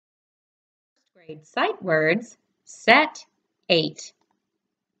Grade Sight Words, Set 8.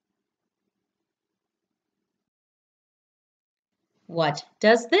 What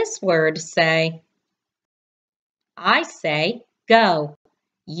does this word say? I say go.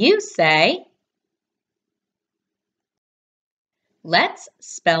 You say. Let's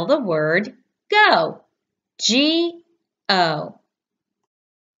spell the word go. G-O.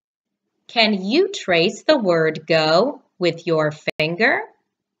 Can you trace the word go with your finger?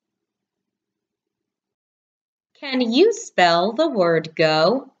 Can you spell the word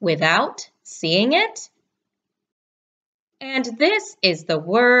go without seeing it? And this is the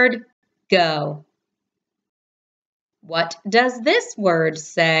word go. What does this word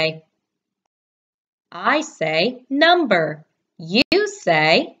say? I say number. You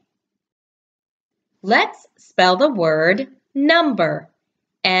say. Let's spell the word number.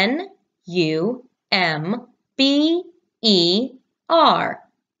 N-U-M-B-E-R.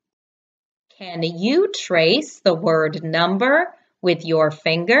 Can you trace the word number with your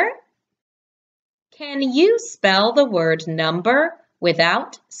finger? Can you spell the word number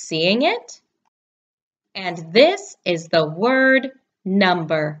without seeing it? And this is the word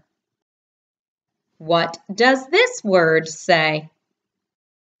number. What does this word say?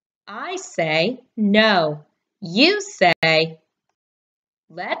 I say no. You say.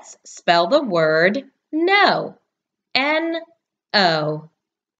 Let's spell the word no. N-O.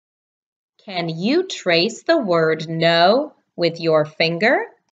 Can you trace the word no with your finger?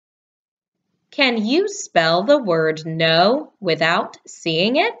 Can you spell the word no without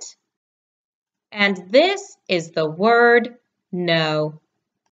seeing it? And this is the word no.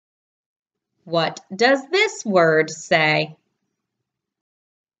 What does this word say?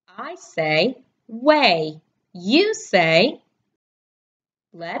 I say way. You say.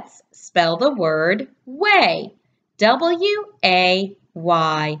 Let's spell the word way. W-A-Y.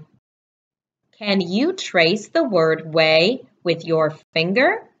 Can you trace the word way with your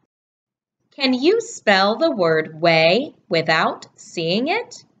finger? Can you spell the word way without seeing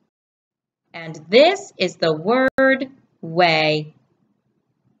it? And this is the word way.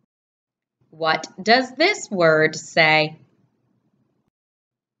 What does this word say?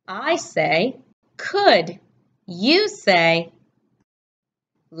 I say could. You say.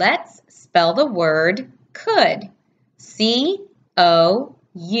 Let's spell the word could. C-O-U-L-D.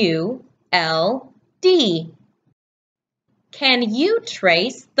 Can you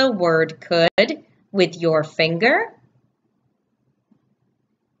trace the word could with your finger?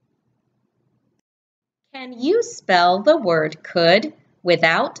 Can you spell the word could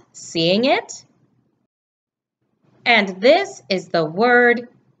without seeing it? And this is the word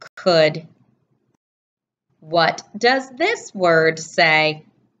could. What does this word say?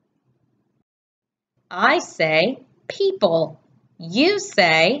 I say people. You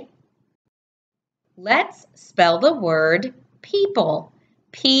say. Let's spell the word people.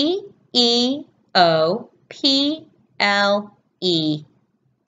 P-E-O-P-L-E.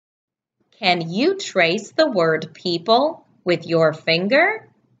 Can you trace the word people with your finger?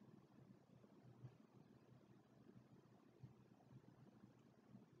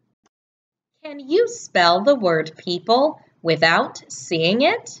 Can you spell the word people without seeing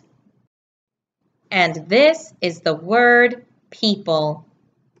it? And this is the word people.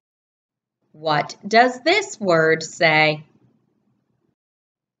 What does this word say?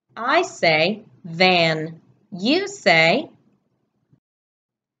 I say van. You say.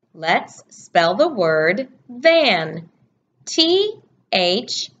 Let's spell the word van. T-H-A-N.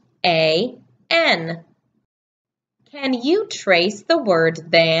 Can you trace the word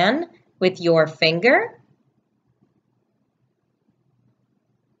van with your finger?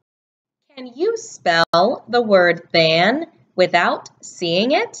 Can you spell the word van without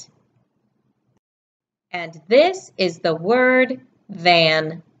seeing it? And this is the word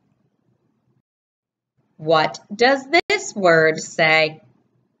van. What does this word say?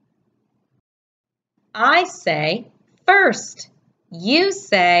 I say first. You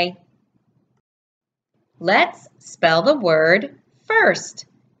say. Let's spell the word first.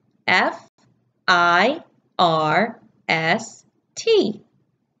 F-I-R-S-T.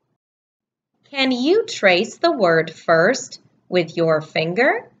 Can you trace the word first with your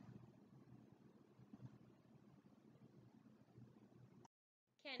finger?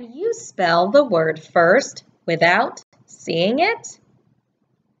 Can you spell the word first without seeing it?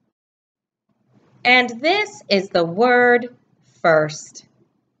 And this is the word first.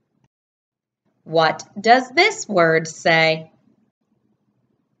 What does this word say?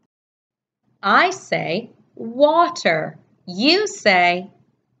 I say water. You say.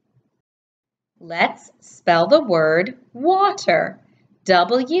 Let's spell the word water.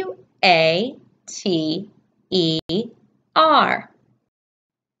 W-A-T-E-R.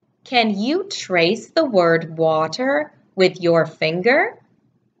 Can you trace the word water with your finger?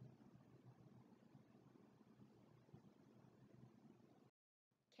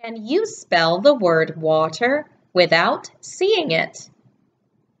 Can you spell the word water without seeing it?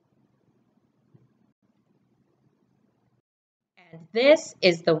 And this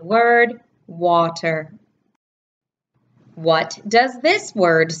is the word water. What does this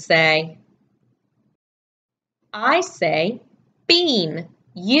word say? I say bean.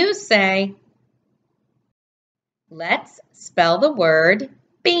 You say. Let's spell the word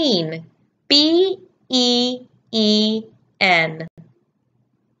bean. B-E-E-N.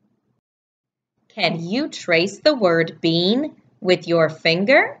 Can you trace the word bean with your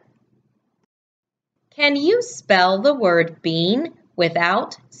finger? Can you spell the word bean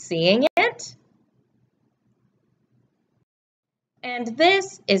without seeing it? And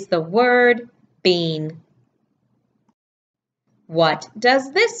this is the word bean. What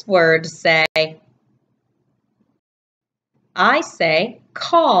does this word say? I say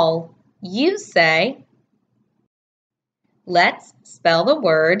call. You say. Let's spell the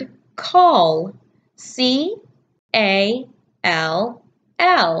word call. C-A-L-L.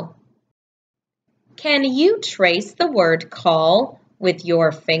 Can you trace the word call with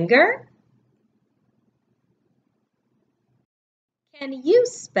your finger? Can you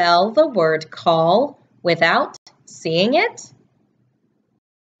spell the word call without seeing it?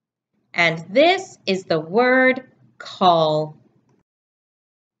 And this is the word call.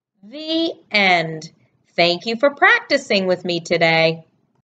 The end. Thank you for practicing with me today.